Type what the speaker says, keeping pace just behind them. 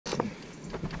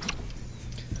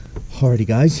Alrighty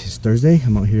guys, it's Thursday.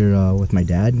 I'm out here with my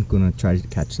dad. I'm gonna try to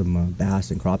catch some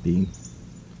bass and crappie.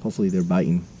 Hopefully they're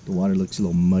biting. The water looks a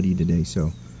little muddy today,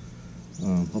 so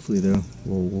hopefully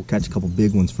we'll catch a couple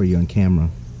big ones for you on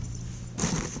camera.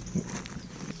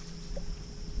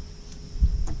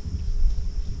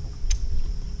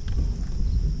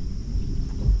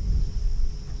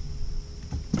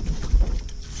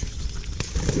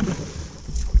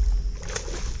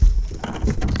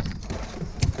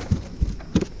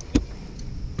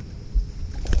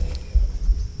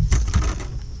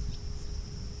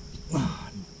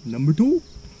 Number 2.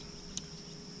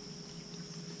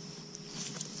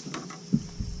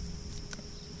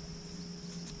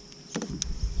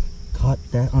 Caught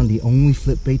that on the only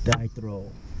flip bait that I throw.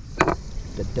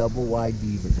 The double wide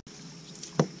beaver.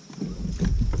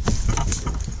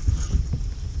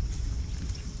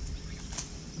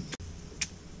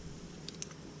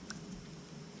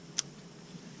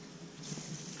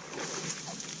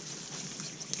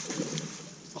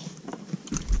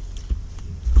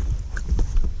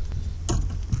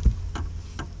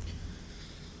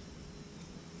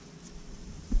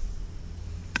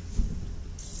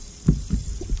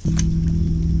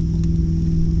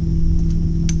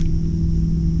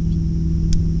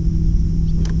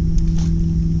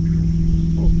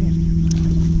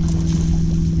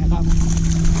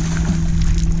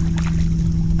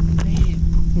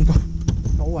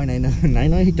 Nãy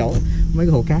nói chỗ mấy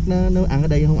cái hồ cát nó ăn ở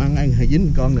đây không ăn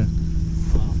dính con nè.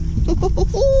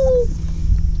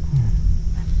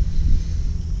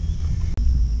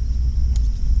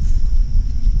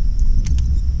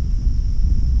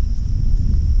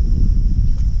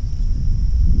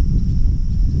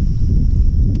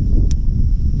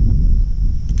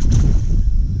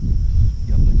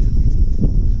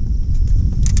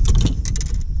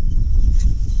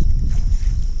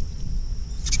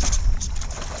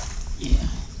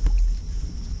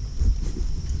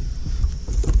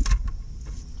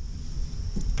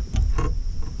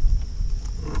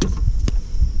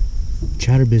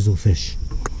 Chatterbizzle fish.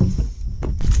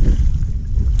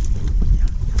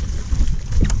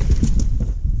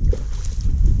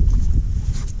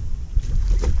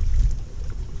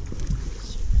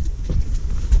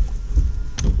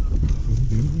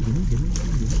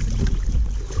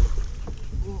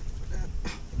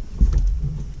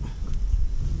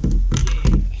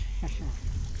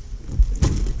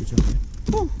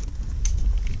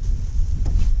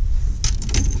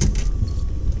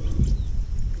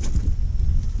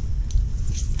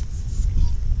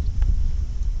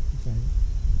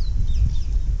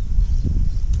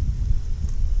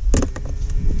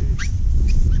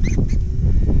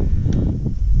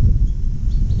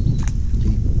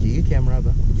 Camera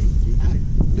ba?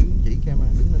 Chỉ camera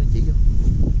đứng lên chỉ vô.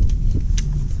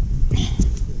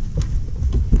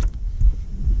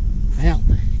 Thấy không?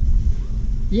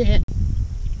 Yeah.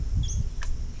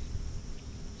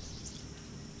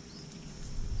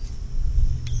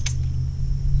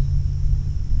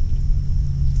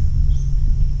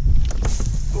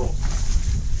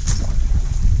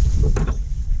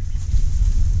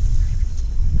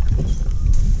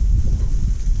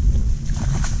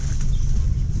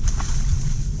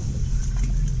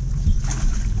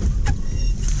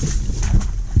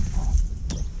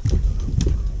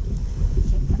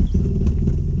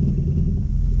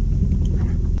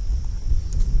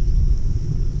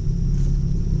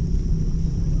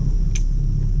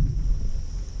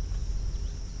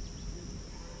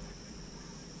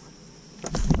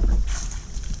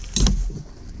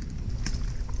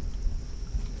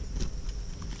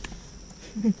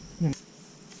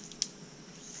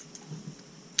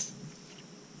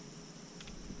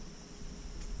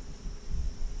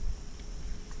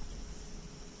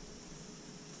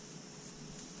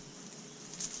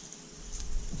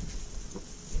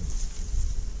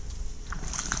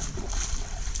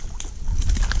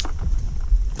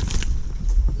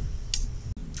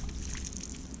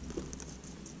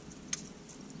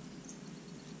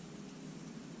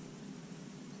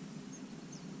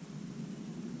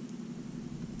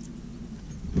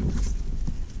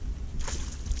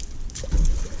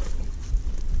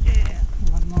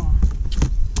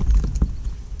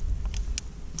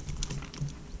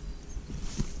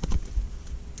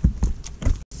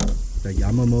 The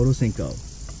Yamamoto Cinco.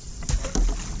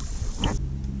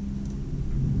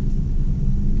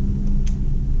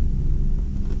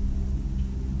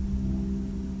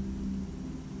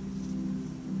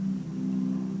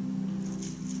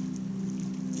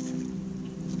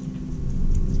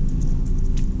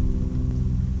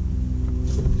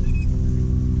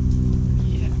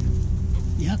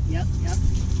 Yep.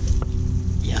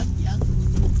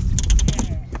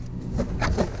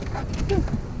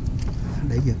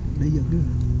 Look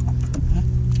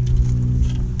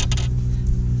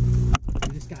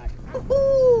at this guy.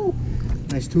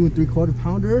 Nice 2 3/4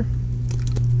 pounder.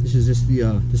 This is just the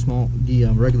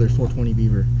regular 420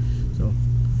 beaver. So,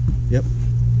 yep,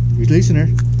 releasing her.